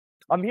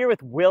I'm here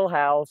with Will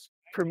Howells,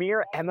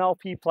 premier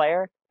MLP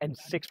player and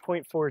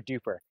 6.4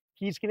 duper.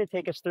 He's going to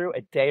take us through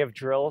a day of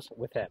drills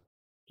with him.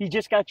 He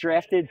just got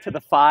drafted to the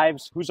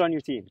fives. Who's on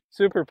your team?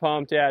 Super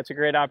pumped. Yeah, it's a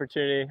great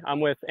opportunity. I'm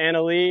with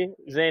Anna Lee,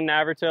 Zane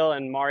Navertil,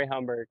 and Mari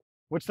Humberg.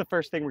 What's the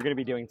first thing we're going to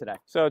be doing today?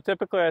 So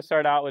typically I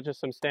start out with just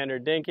some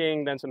standard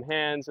dinking, then some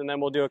hands, and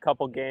then we'll do a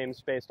couple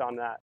games based on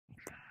that.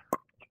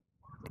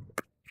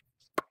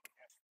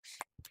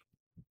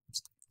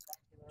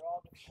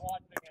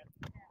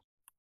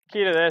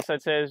 Key to this,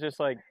 I'd say, is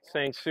just like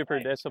staying super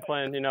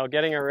disciplined, you know,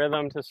 getting a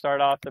rhythm to start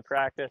off the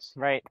practice.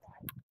 Right.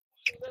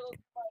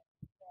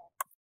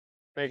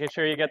 Making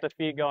sure you get the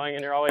feet going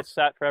and you're always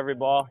set for every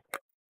ball.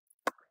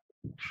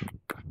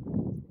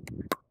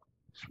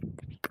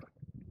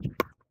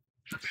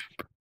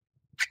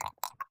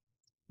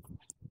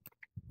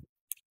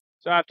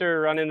 So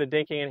after running the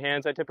dinking and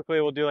hands, I typically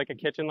will do like a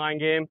kitchen line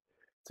game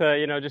to,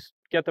 you know, just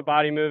get the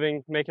body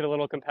moving, make it a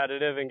little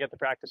competitive, and get the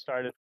practice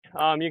started.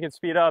 You can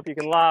speed up, you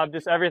can lob,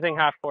 just everything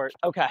half court.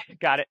 Okay,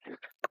 got it.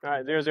 All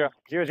right, 0-0.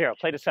 0-0,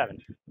 play to 7.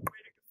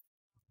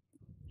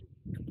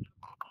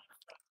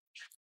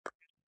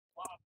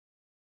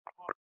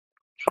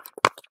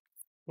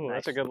 Ooh, Nice.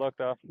 That's a good look,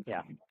 though.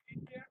 Yeah.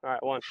 All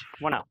right, 1.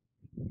 1-0.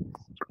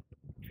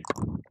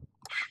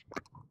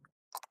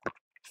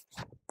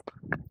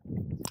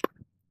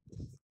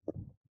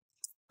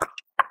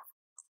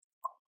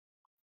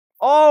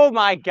 Oh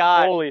my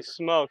God. Holy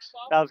smokes.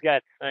 That was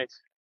good. Nice.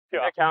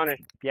 That counter.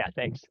 Yeah,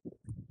 thanks.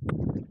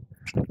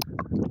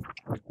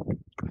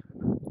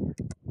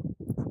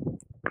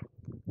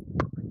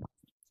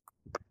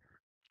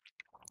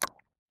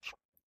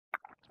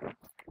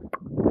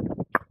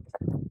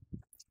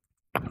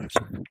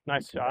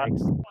 Nice shot.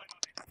 Thanks.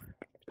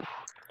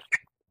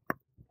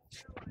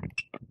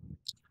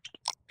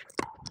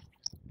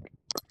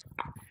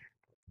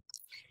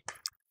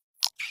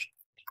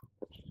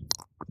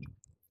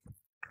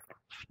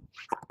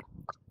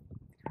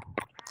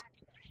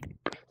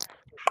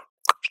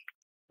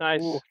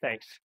 Nice. Ooh,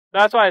 thanks.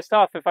 That's why it's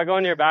tough. If I go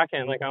into your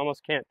backhand, like I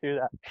almost can't do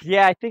that.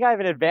 Yeah, I think I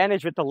have an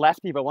advantage with the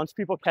lefty, but once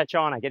people catch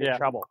on, I get in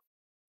trouble.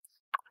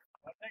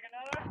 I'll take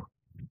another.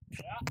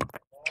 Yeah.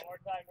 One more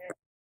time here.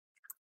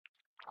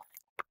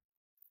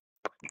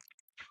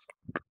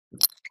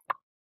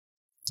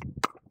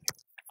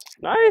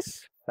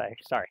 Nice.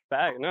 Thanks. Sorry.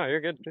 Bag. No,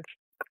 you're good.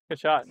 Good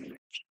shot.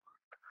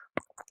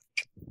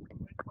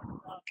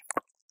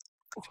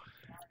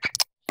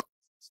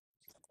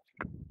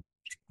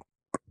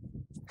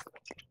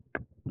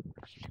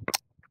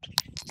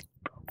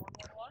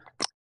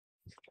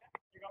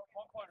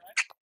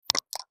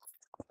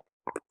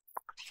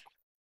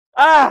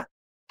 Ah!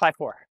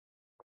 5-4.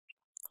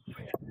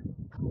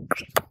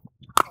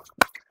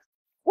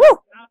 Woo!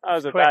 That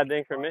was a Quick. bad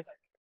thing for me.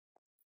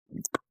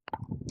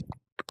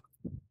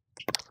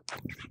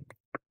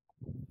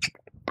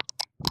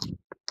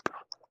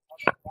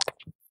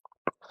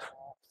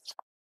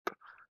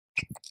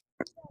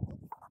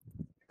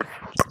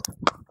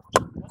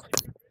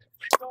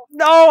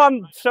 No,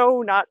 I'm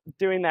so not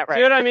doing that right.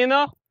 See what I mean,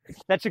 though?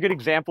 That's a good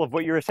example of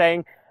what you were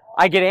saying.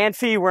 I get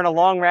antsy, we're in a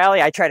long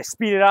rally, I try to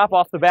speed it up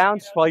off the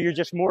bounce while you're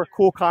just more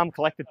cool, calm,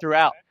 collected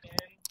throughout.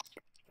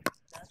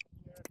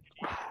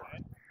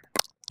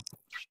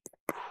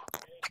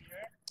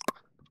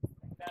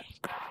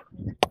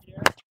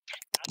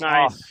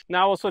 Nice. Oh.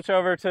 Now we'll switch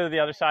over to the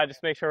other side.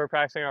 Just make sure we're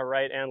practicing our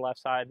right and left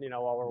side, you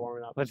know, while we're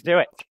warming up. Let's do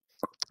it.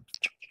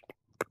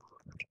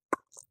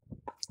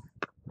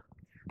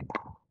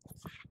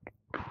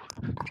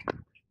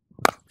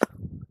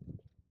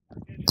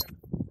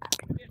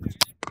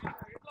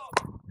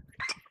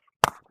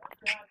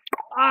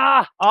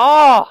 Ah!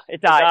 Oh, it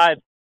died.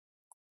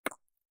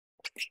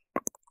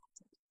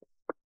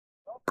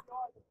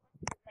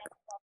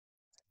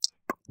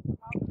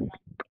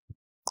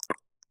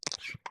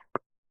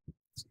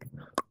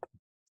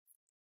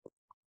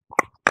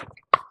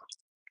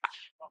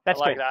 That's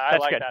I like good. that. I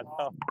That's like good. that.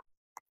 Oh.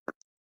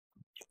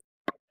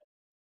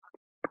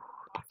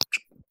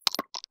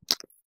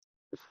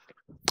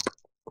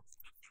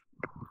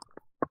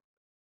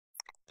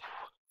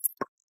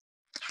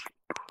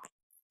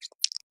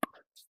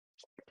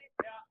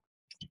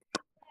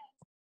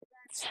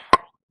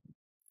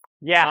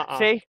 Yeah,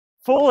 see?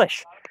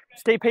 Foolish.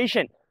 Stay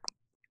patient.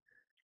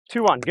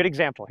 2-1. Good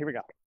example. Here we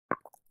go.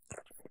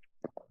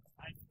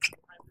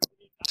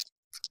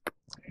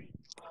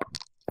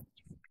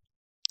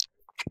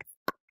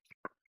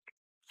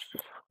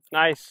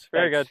 Nice.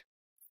 Very Thanks.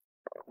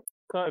 good.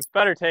 So it's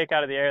better take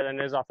out of the air than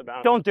it is off the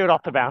bounce. Don't do it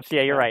off the bounce.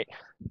 Yeah, you're right.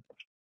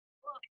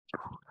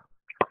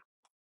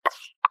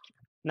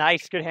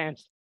 Nice. Good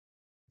hands.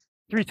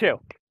 3-2.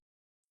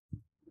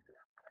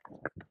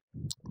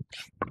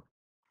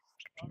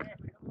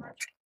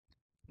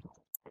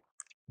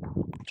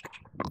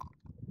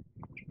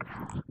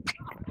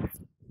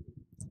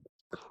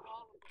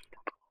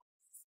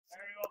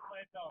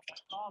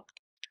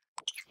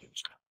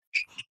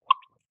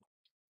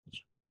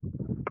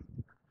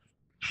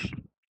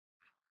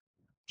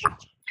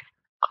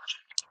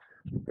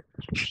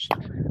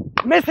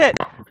 Miss it.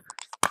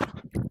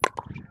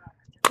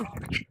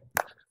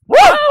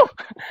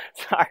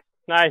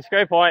 Nice,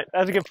 great point. That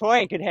was a good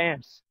point. Good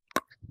hands.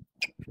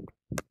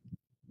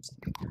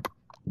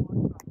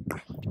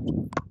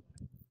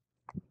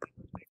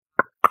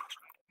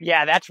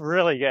 Yeah, that's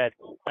really good.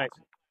 Thanks.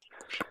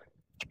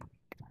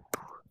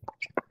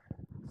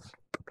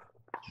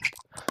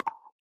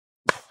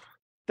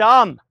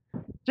 Dumb.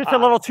 Just a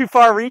little too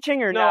far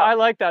reaching, or no? No, I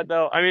like that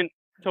though. I mean,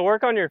 to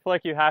work on your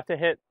flick, you have to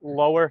hit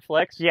lower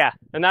flicks. Yeah.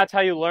 And that's how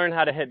you learn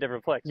how to hit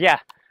different flicks. Yeah.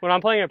 When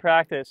I'm playing in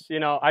practice, you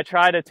know, I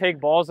try to take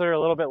balls that are a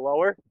little bit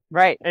lower.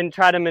 Right. And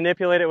try to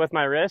manipulate it with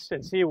my wrist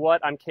and see what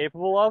I'm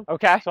capable of.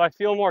 Okay. So I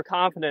feel more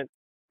confident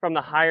from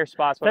the higher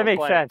spots when that I'm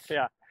makes playing. sense.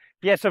 Yeah.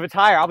 Yeah, so if it's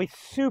higher, I'll be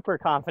super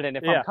confident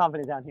if I'm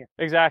confident down here.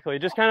 Exactly.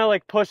 Just kind of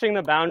like pushing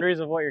the boundaries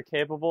of what you're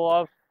capable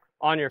of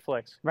on your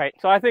flicks. Right.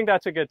 So I think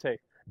that's a good take.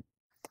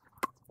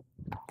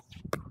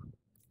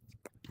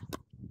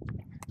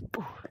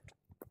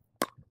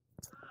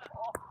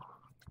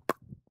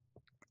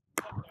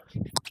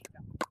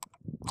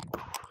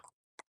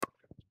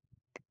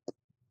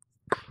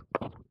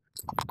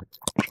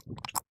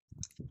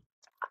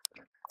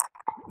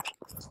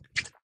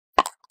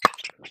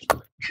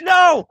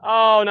 No!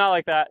 Oh, not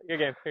like that. Good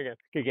game. Good game.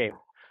 Good game.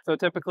 So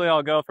typically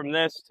I'll go from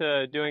this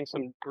to doing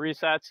some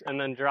resets and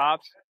then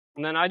drops.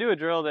 And then I do a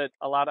drill that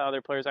a lot of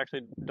other players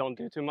actually don't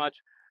do too much.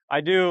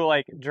 I do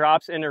like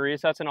drops into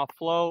resets and I'll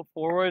flow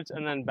forwards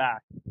and then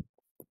back.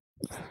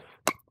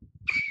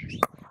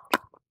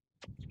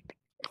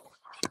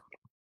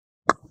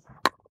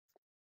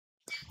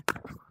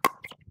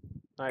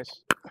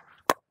 Nice.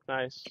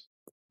 Nice.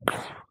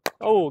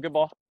 Oh, good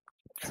ball.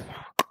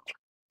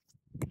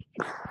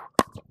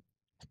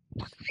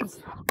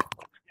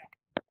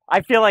 I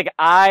feel like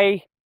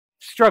I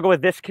struggle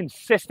with this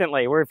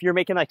consistently, where if you're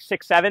making like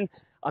 6, 7,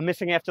 I'm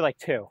missing after like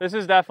 2. This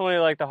is definitely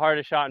like the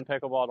hardest shot in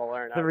pickleball to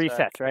learn. The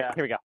resets, right? Yeah.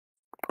 Here we go.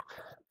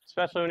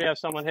 Especially when you have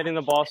someone hitting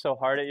the ball so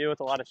hard at you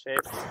with a lot of shape.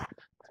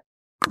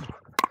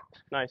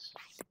 Nice.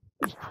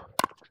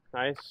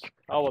 Nice.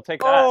 Oh, we'll take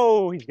that.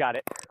 Oh, he's got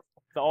it.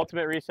 The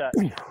ultimate reset.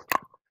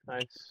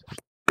 Nice.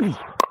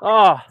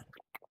 Oh,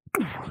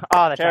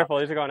 that's careful.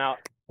 These are going out.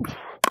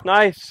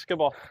 Nice. Good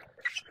ball.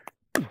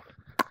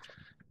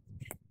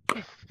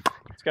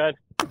 It's good.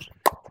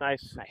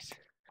 Nice. Nice.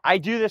 I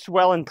do this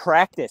well in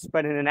practice,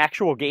 but in an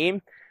actual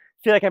game, I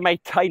feel like I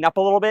might tighten up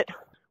a little bit.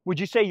 Would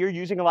you say you're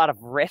using a lot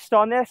of wrist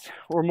on this,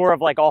 or more of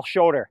like all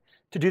shoulder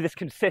to do this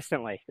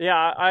consistently?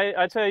 Yeah,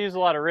 I'd say I use a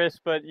lot of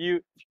wrist, but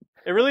it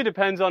really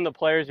depends on the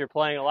players you're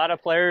playing. A lot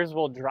of players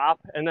will drop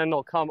and then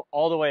they'll come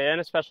all the way in,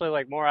 especially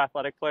like more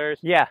athletic players.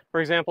 Yeah. For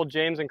example,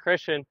 James and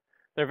Christian,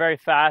 they're very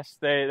fast.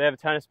 They have a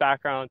tennis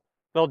background.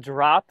 They'll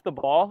drop the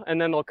ball and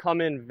then they'll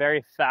come in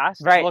very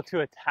fast. Right. Look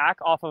to attack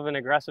off of an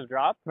aggressive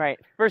drop. Right.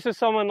 Versus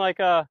someone like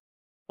a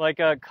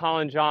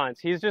Colin Johns.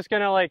 He's just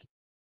gonna like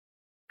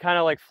kind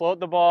of like float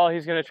the ball.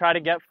 He's gonna try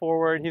to get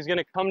forward. He's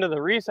gonna come to the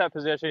reset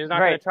position. He's not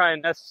gonna try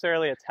and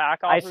necessarily attack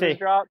off of his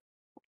drop.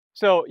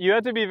 So you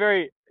have to be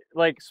very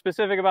like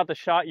specific about the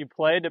shot you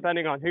play,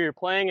 depending on who you're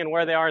playing and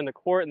where they are in the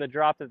court and the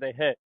drop that they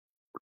hit.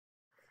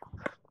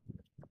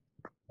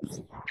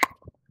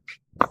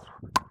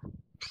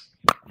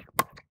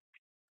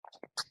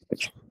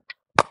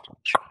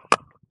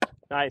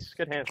 Nice,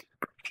 good hands.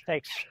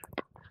 Thanks.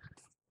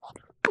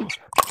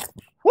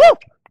 Woo!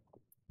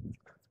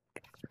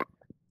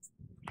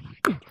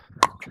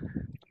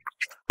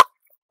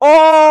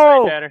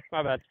 Oh! Right, Tanner,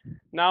 my bad.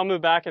 Now I'll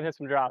move back and hit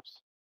some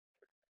drops.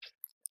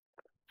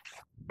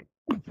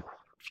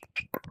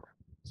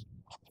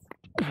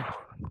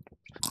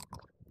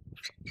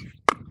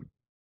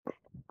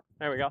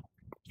 There we go.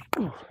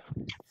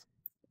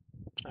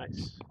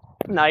 Nice.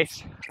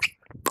 Nice.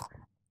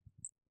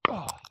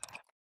 Oh.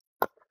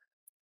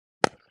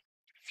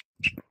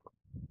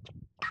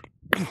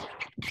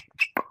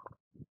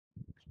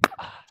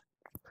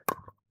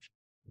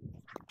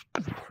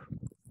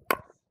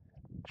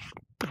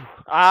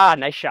 Ah,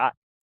 nice shot.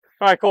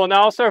 All right, cool.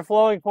 Now I'll start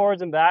flowing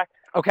forwards and back.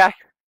 Okay.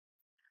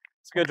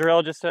 It's a good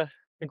drill just to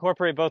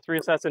incorporate both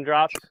resets and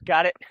drops.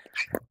 Got it.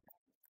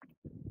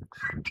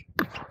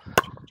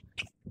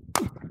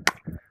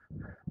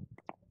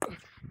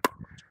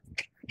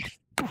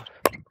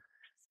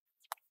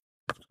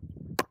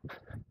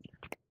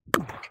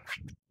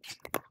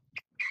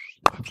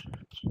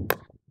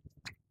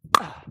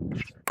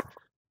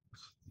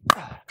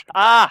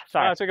 Ah,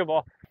 sorry. That's a good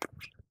ball.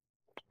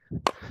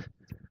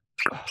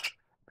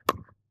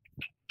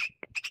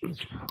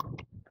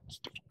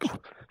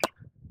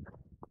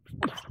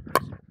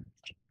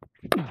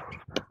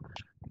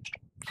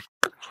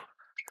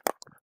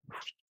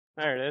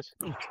 There it is.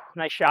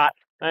 Nice shot.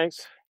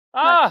 Thanks.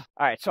 Ah! Nice.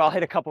 All right, so I'll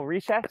hit a couple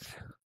resets.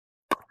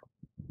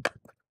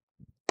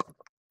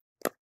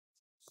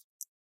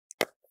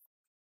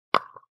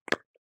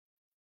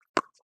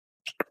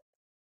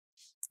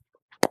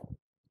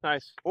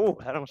 Nice. Oh,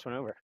 that almost went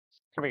over.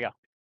 Here we go.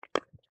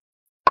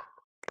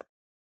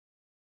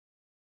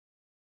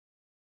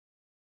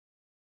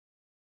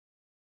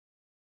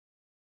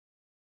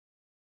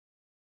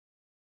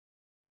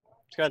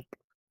 It's good.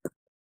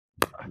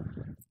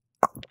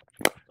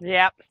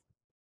 Yep.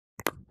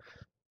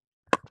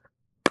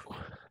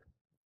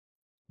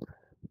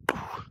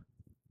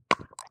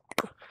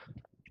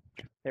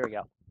 There we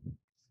go.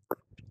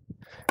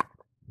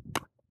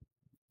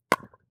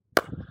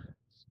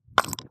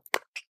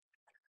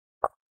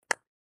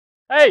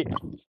 Hey,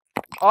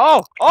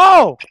 Oh,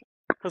 oh!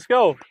 let's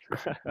go.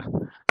 That's good.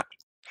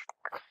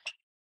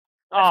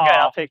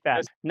 I'll take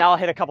that. Now I'll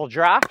hit a couple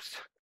drops.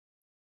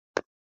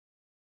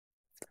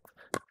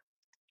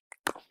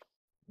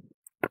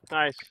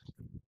 Nice.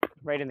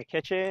 Right in the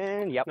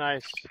kitchen. Yep.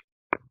 Nice.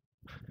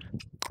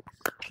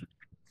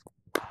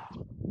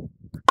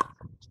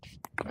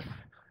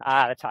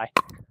 Ah, that's high.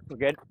 We're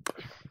good.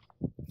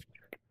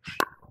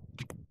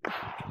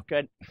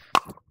 Good.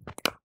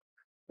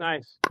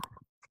 Nice.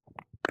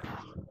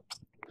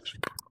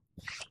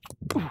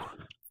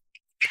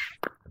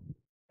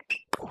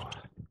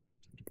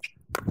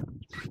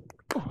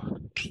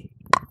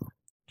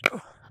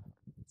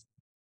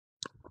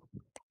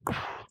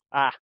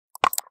 Ah.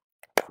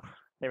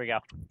 There we go.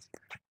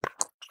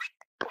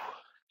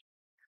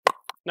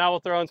 Now we'll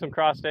throw in some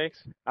cross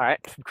stakes. All right.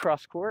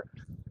 Cross court.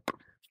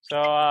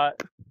 So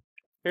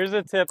here's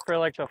a tip for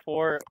like the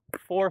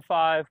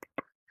 4-5-5-0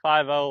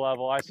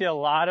 level. I see a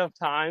lot of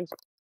times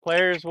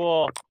players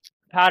will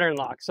pattern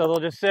lock. So they'll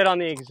just sit on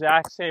the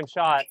exact same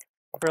shot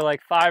for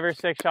like 5 or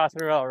 6 shots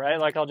in a row, right?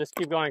 Like I'll just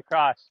keep going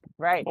cross.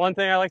 Right. One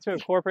thing I like to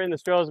incorporate in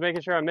this drill is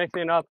making sure I'm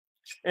mixing up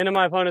into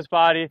my opponent's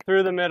body,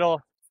 through the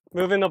middle,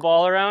 moving the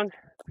ball around.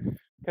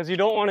 Because you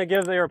don't want to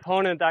give your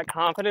opponent that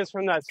confidence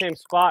from that same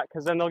spot,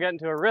 because then they'll get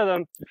into a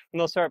rhythm and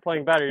they'll start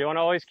playing better. You want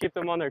to always keep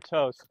them on their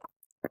toes.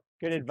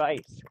 Good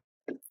advice.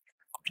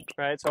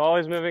 Right, so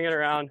always moving it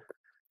around.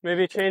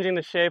 Maybe changing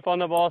the shape on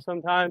the ball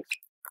sometimes.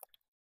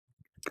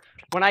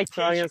 When I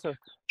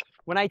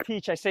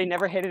teach, I say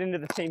never hit it into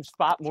the same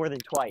spot more than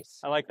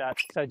twice. I like that.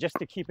 So just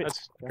to keep it.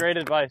 That's great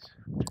advice.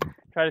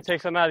 Try to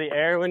take some out of the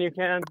air when you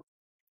can.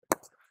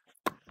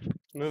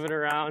 Move it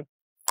around.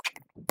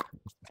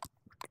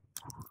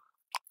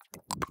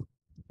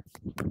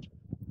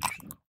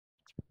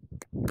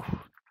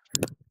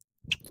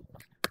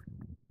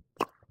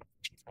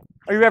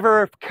 Are you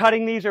ever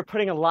cutting these or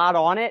putting a lot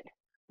on it?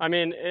 I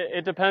mean,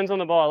 it depends on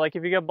the ball. Like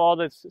if you get a ball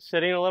that's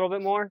sitting a little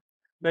bit more,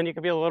 then you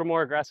can be a little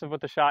more aggressive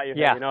with the shot you hit.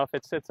 Yeah. You know, if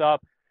it sits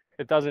up,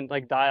 it doesn't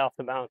like die off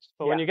the bounce.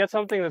 But when you get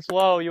something that's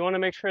low, you want to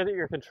make sure that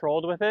you're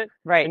controlled with it.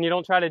 Right. And you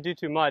don't try to do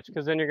too much,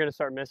 because then you're going to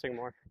start missing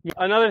more. Yeah.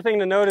 Another thing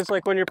to note is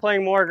like when you're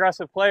playing more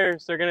aggressive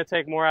players, they're going to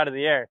take more out of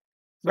the air.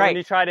 So Right. when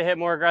you try to hit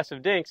more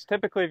aggressive dinks,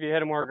 typically if you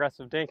hit a more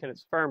aggressive dink and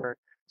it's firmer,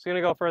 it's going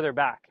to go further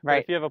back. Right.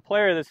 But if you have a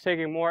player that's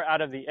taking more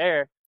out of the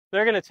air,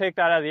 they're going to take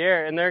that out of the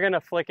air and they're going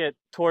to flick it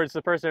towards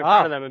the person in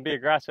front of them and be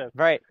aggressive.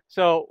 Right.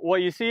 So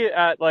what you see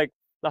at like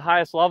the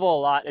highest level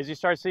a lot is you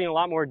start seeing a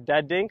lot more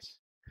dead dinks,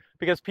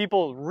 because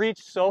people reach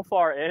so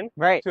far in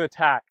to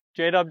attack.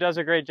 J-Dub does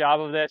a great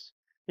job of this.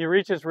 He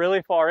reaches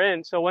really far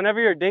in. So whenever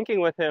you're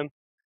dinking with him,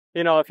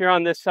 you know, if you're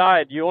on this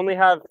side, you only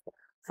have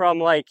from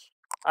like,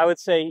 I would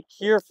say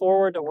here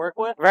forward to work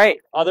with. Right.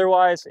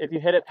 Otherwise, if you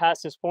hit it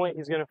past this point,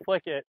 he's going to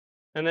flick it.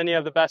 And then you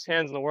have the best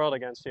hands in the world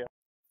against you.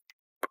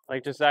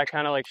 Like just that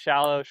kind of like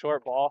shallow,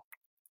 short ball.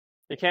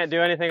 You can't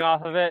do anything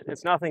off of it.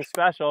 It's nothing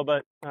special,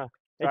 but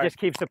it just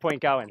keeps the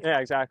point going. Yeah,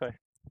 exactly.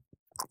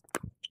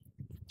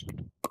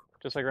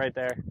 Just like right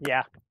there.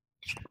 Yeah.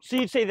 So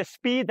you'd say the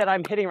speed that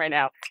I'm hitting right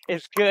now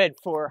is good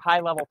for high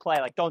level play.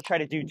 Like don't try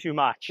to do too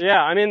much.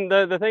 Yeah, I mean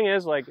the thing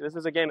is like this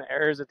is a game of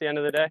errors at the end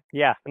of the day.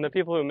 Yeah. And the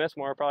people who miss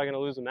more are probably going to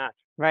lose the match.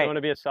 Right. You want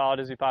to be as solid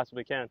as you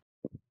possibly can.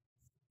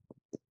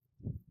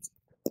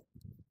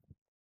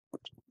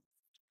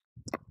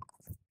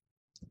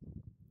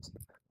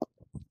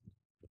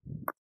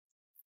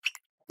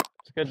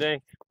 It's a good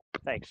dink.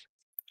 Thanks.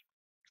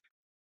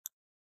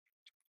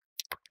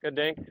 Good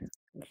dink.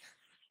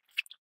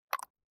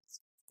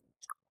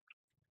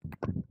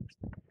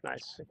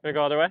 Nice. Gonna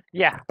go other way?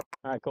 Yeah.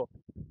 All right, cool.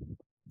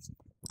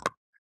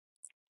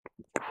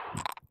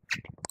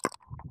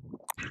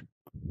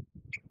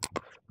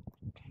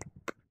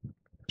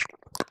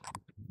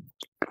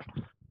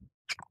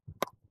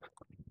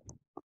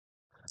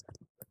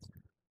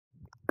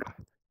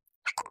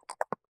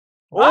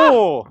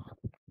 Oh!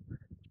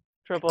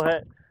 Triple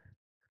hit.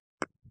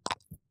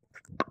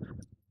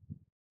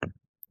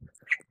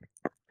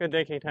 Good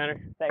dinking,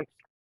 Tanner. Thanks.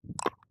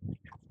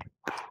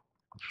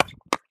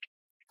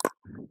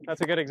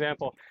 That's a good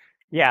example.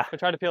 Yeah. I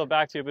tried to peel it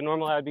back to you, but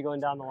normally I'd be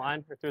going down the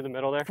line or through the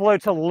middle there.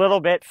 Floats a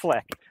little bit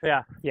flick.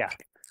 Yeah. Yeah.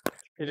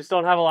 You just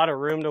don't have a lot of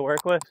room to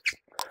work with.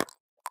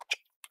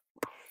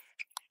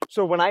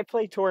 So when I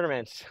play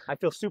tournaments, I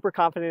feel super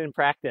confident in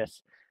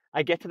practice.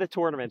 I get to the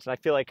tournaments and I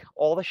feel like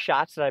all the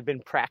shots that I've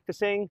been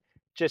practicing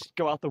just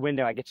go out the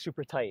window. I get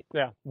super tight.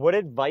 Yeah. What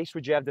advice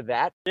would you have to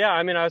that? Yeah,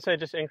 I mean, I would say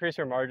just increase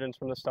your margins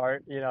from the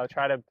start. You know,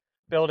 try to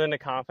build into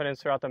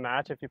confidence throughout the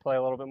match if you play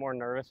a little bit more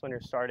nervous when you're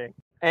starting.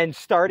 And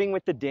starting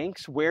with the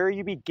dinks, where are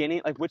you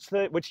beginning? Like,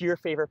 what's your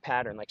favorite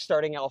pattern? Like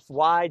starting off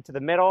wide to the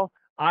middle?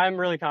 I'm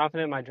really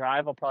confident in my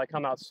drive. I'll probably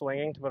come out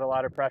swinging to put a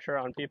lot of pressure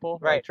on people.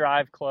 Right. Like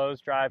drive,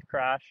 close, drive,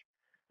 crash.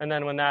 And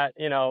then when that,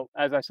 you know,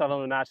 as I settle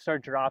in the match,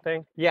 start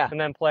dropping. Yeah. And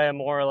then play a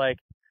more like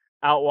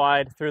out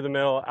wide, through the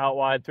middle, out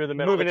wide, through the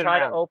middle. Moving To it try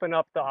to around. open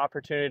up the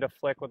opportunity to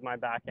flick with my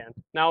backhand.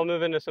 Now we'll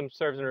move into some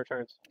serves and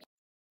returns.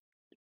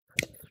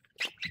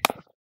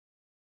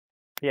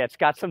 Yeah, it's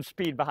got some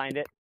speed behind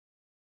it.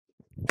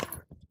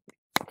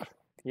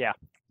 Yeah.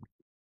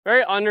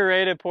 Very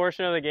underrated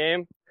portion of the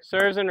game,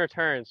 serves and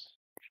returns.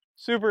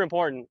 Super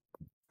important.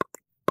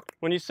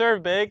 When you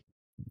serve big,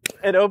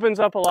 it opens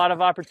up a lot of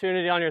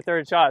opportunity on your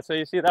third shot. So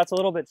you see that's a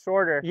little bit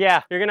shorter.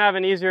 Yeah. You're going to have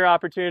an easier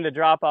opportunity to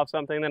drop off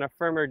something than a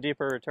firmer,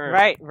 deeper return.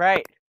 Right,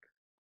 right.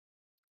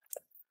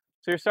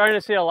 So you're starting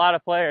to see a lot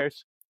of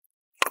players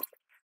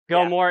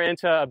go more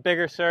into a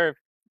bigger serve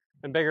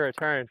and bigger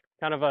return,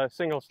 kind of a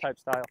singles type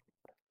style.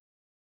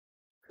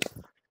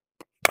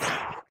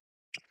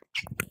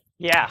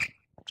 Yeah.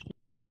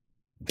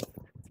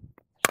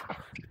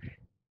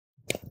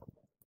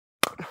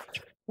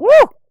 Woo!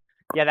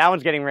 Yeah, that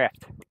one's getting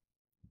ripped.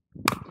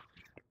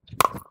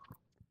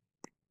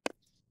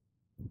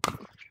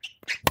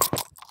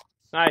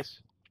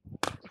 Nice.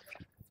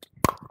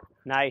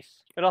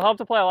 Nice. It'll help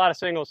to play a lot of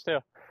singles too.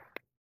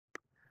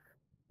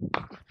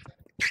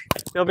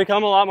 You'll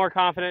become a lot more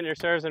confident in your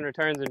serves and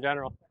returns in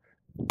general.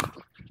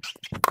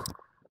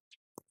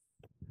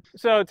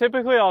 So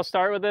typically I'll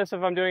start with this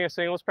if I'm doing a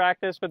singles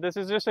practice, but this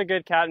is just a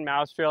good cat and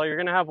mouse drill. You're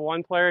going to have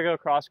one player go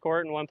cross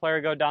court and one player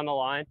go down the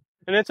line.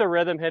 And it's a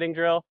rhythm hitting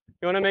drill.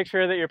 You want to make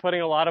sure that you're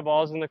putting a lot of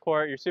balls in the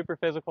court. You're super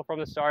physical from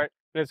the start.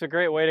 And it's a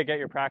great way to get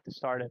your practice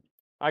started.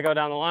 I go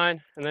down the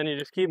line and then you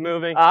just keep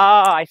moving.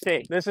 Ah, I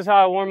see. This is how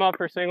I warm up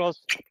for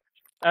singles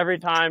every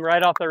time,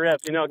 right off the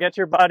rip. You know, get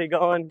your body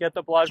going, get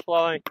the blood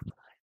flowing.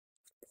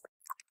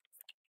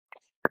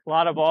 A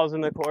lot of balls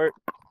in the court.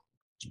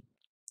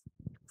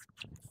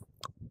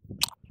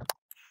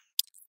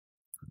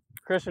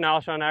 Christian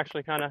Alshon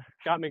actually kind of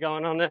got me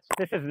going on this.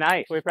 This is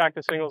nice. We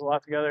practice singles a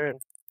lot together, and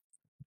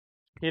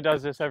he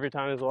does this every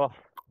time as well.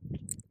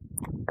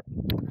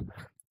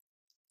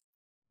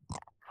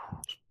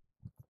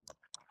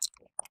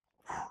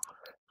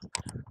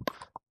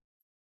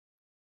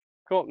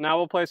 Cool. Now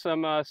we'll play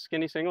some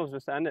skinny singles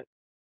just to end it.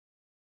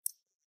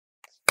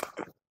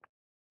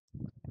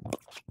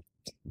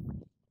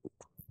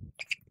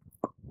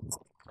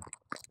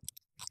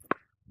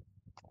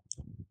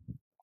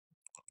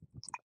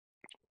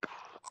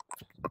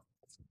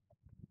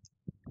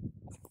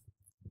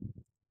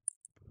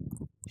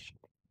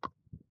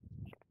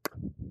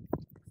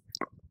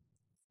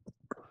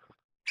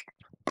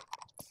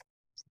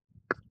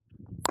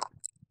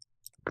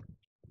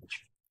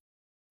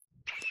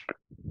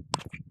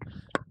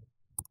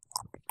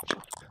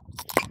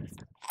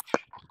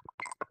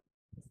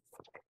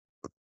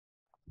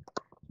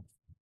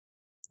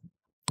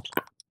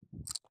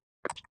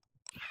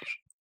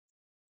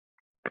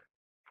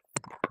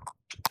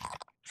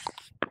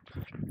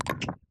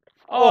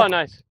 Oh,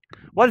 nice.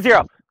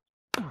 1-0.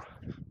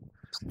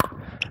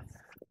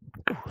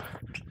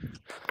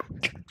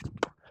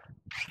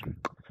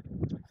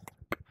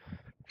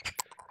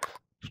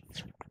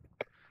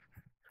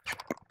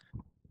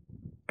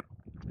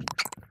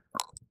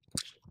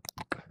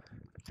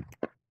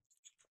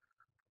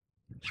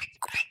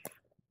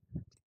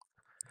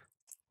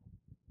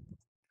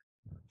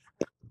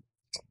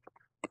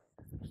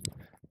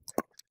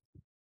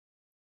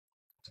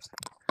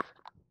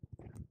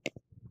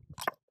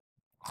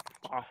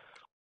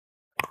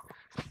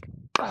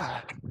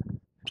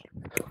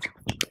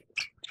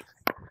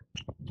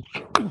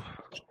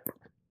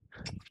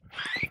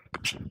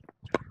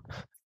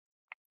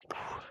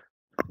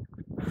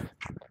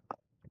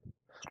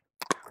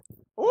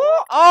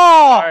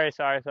 Oh!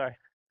 Sorry.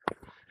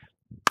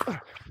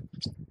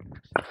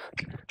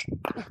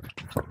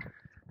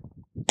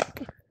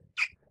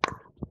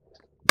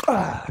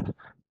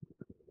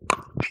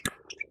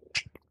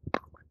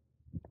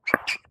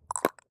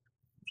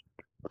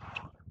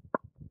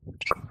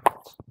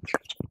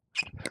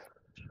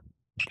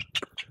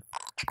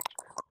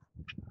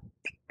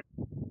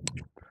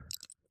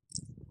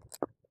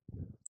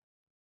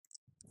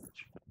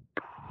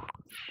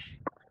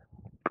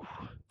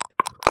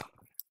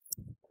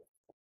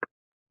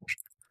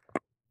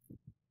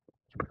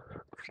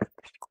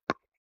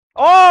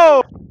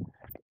 Oh!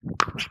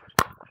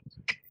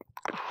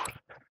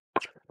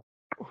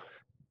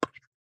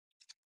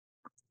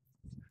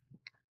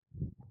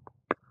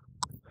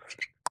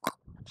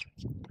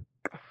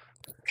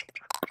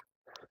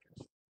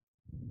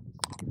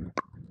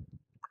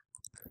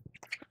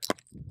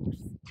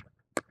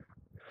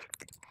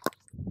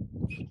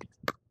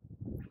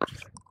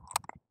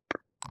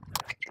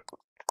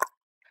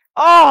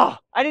 Oh!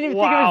 I didn't even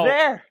think it was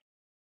there.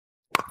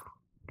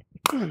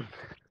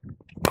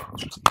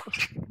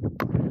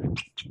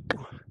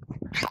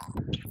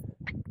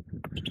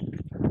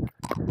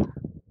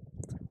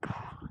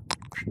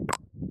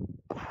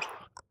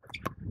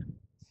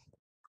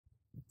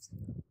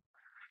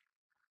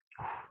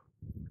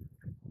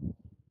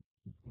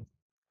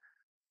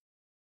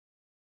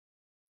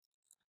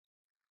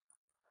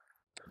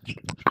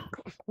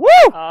 Woo!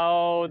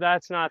 Oh,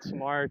 that's not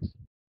smart.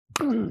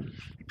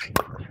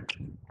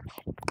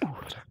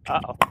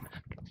 Uh-oh.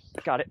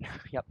 Got it.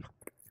 Yep.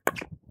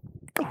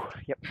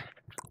 Yep.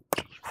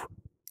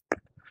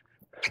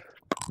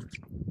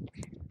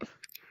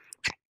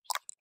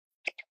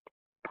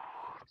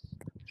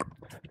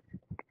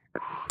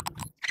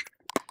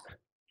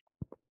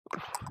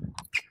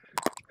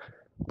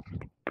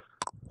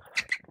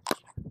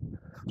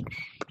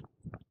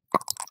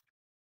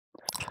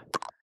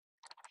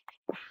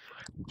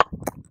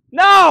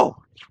 No!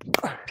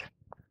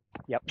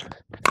 Yep.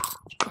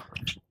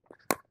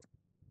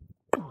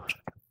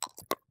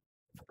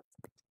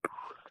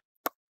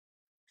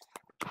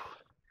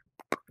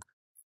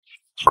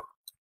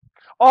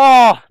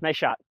 Oh, nice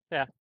shot.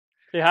 Yeah.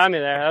 You had me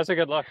there. That was a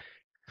good look.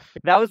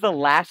 That was the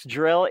last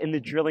drill in the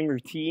drilling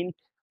routine.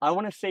 I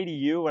want to say to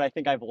you what I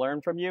think I've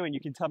learned from you, and you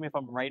can tell me if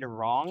I'm right or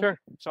wrong. Sure.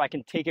 So I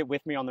can take it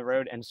with me on the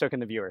road, and so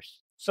can the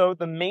viewers. So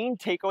the main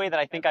takeaway that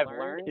I think I've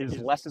learned is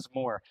less is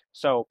more.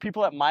 So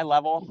people at my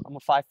level, I'm a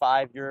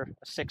 5'5", you're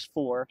a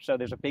 6'4", so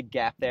there's a big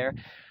gap there.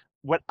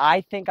 What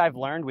I think I've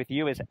learned with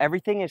you is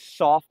everything is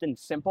soft and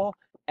simple,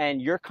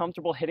 and you're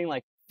comfortable hitting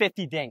like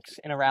 50 dinks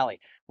in a rally.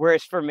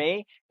 Whereas for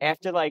me,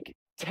 after like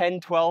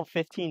 10, 12,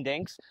 15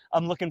 dinks,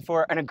 I'm looking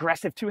for an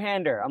aggressive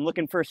two-hander. I'm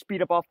looking for a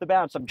speed up off the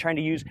bounce. I'm trying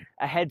to use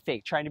a head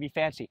fake, trying to be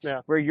fancy.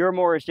 Yeah. Where you're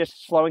more is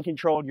just slow and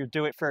controlled. You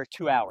do it for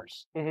 2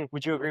 hours. Mm-hmm.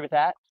 Would you agree with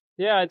that?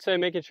 Yeah, I'd say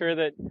making sure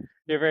that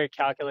you're very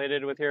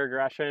calculated with your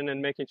aggression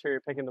and making sure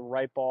you're picking the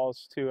right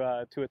balls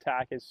to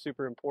attack is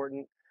super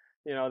important.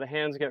 You know, the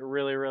hands get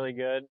really, really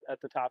good at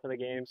the top of the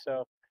game,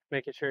 so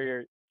making sure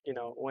you're, you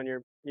know, when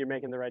you're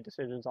making the right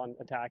decisions on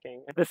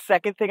attacking. The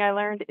second thing I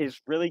learned is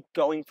really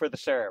going for the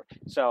serve.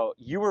 So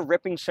you were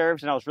ripping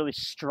serves, and I was really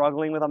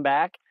struggling with them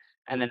back.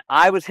 And then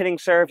I was hitting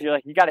serves. You're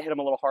like, you got to hit them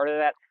a little harder than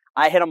that.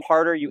 I hit them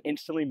harder, you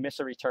instantly miss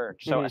a return.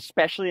 So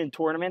especially in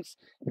tournaments,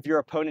 if your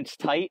opponent's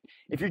tight,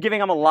 if you're giving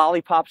them a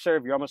lollipop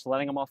serve, you're almost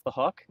letting them off the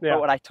hook. Yeah. But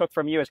what I took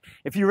from you is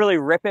if you really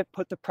rip it,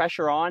 put the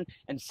pressure on,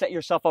 and set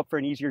yourself up for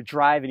an easier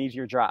drive and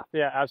easier drop.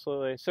 Yeah,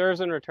 absolutely. Serves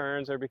and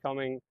returns are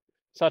becoming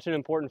such an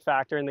important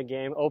factor in the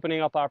game.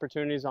 Opening up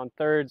opportunities on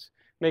thirds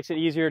makes it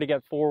easier to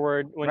get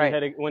forward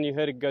when you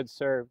hit a good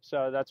serve.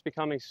 So that's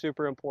becoming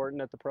super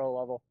important at the pro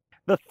level.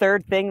 The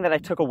third thing that I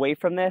took away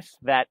from this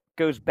that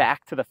goes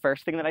back to the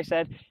first thing that I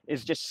said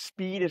is just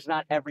speed is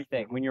not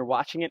everything. When you're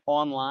watching it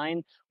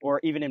online or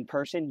even in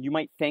person, you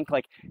might think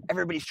like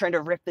everybody's trying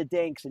to rip the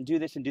dinks and do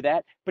this and do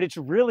that, but it's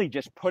really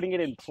just putting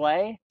it in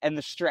play, and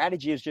the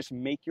strategy is just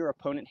make your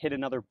opponent hit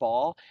another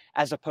ball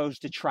as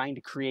opposed to trying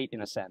to create,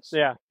 in a sense.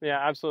 Yeah,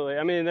 absolutely.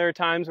 I mean, there are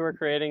times where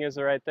creating is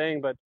the right thing,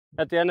 but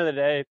at the end of the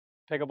day,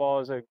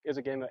 pickleball is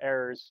a game of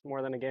errors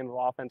more than a game of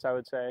offense, I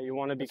would say. You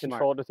want to be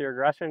controlled with your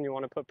aggression. You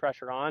want to put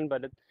pressure on,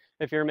 but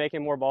if you're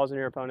making more balls than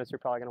your opponents, you're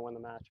probably going to win the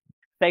match.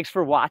 Thanks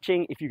for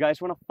watching. If you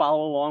guys want to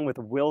follow along with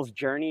Will's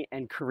journey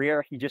and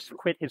career, he just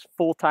quit his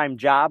full-time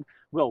job.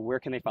 Will, where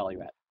can they follow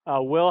you at?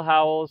 Will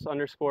Howells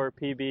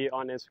 _PB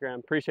on Instagram.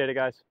 Appreciate it,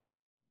 guys.